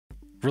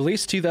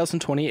Release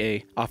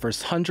 2020a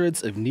offers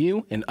hundreds of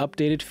new and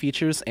updated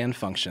features and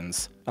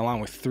functions, along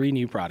with 3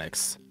 new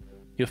products.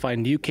 You'll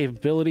find new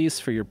capabilities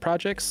for your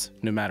projects,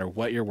 no matter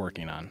what you're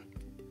working on.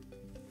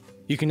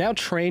 You can now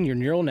train your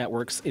neural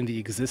networks in the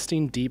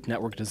existing Deep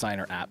Network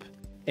Designer app,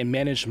 and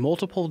manage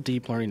multiple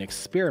deep learning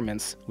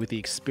experiments with the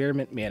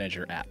Experiment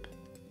Manager app.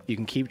 You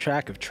can keep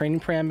track of training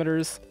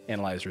parameters,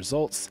 analyze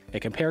results, and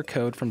compare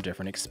code from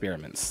different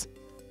experiments.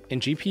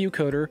 And GPU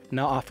Coder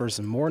now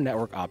offers more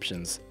network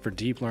options for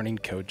deep learning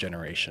code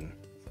generation.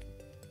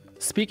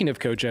 Speaking of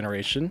code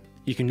generation,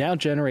 you can now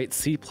generate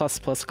C++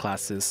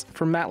 classes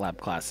from MATLAB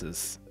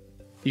classes.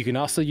 You can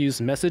also use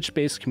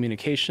message-based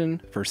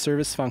communication for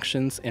service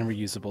functions and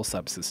reusable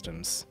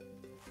subsystems.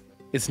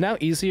 It's now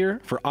easier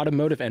for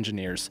automotive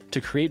engineers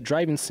to create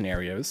driving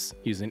scenarios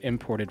using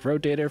imported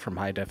road data from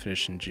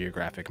high-definition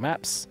geographic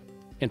maps,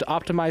 and to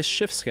optimize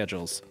shift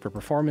schedules for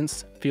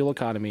performance, fuel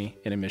economy,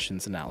 and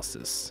emissions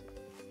analysis.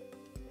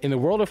 In the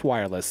world of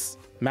wireless,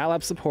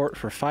 MATLAB support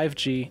for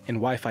 5G and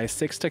Wi-Fi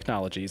 6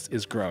 technologies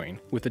is growing,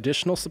 with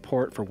additional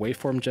support for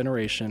waveform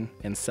generation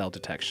and cell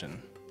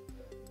detection.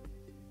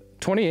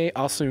 20a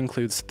also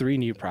includes 3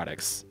 new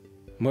products.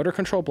 Motor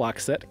Control Block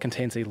Set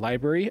contains a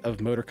library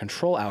of motor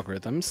control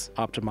algorithms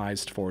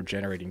optimized for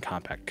generating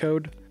compact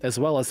code, as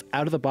well as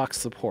out-of-the-box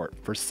support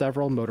for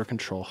several motor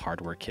control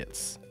hardware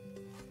kits.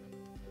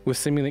 With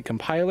Simulink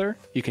Compiler,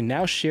 you can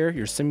now share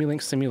your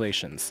Simulink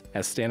simulations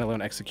as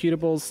standalone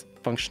executables,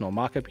 functional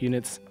mockup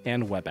units,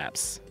 and web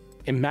apps.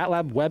 And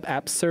MATLAB Web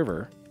App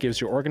Server gives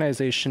your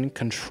organization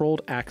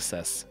controlled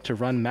access to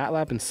run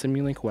MATLAB and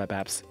Simulink web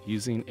apps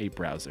using a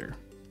browser.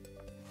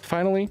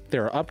 Finally,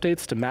 there are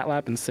updates to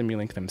MATLAB and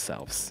Simulink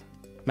themselves.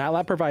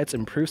 MATLAB provides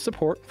improved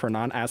support for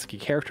non-ASCII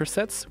character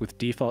sets with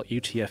default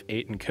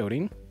UTF-8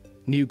 encoding,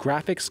 new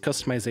graphics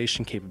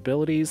customization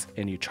capabilities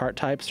and new chart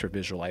types for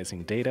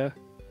visualizing data,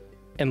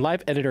 and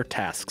live editor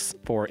tasks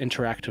for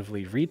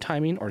interactively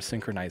retiming or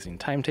synchronizing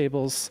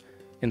timetables,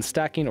 and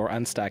stacking or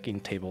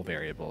unstacking table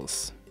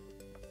variables.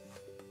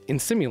 In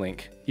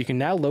Simulink, you can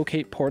now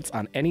locate ports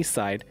on any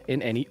side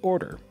in any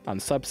order on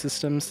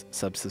subsystems,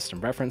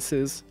 subsystem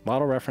references,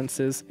 model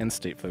references, and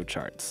stateflow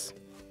charts.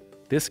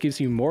 This gives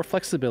you more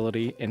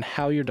flexibility in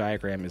how your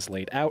diagram is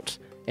laid out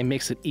and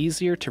makes it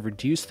easier to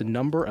reduce the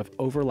number of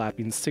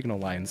overlapping signal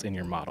lines in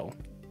your model.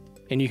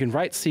 And you can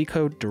write C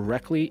code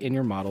directly in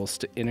your models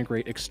to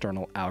integrate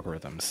external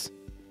algorithms.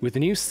 With the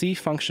new C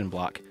function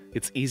block,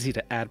 it's easy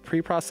to add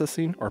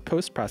pre-processing or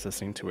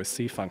post-processing to a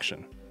C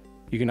function.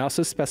 You can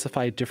also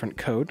specify different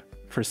code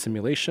for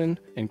simulation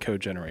and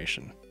code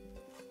generation.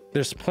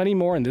 There's plenty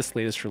more in this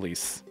latest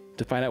release.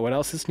 To find out what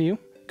else is new,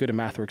 go to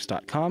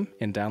mathworks.com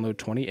and download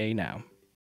 20a now.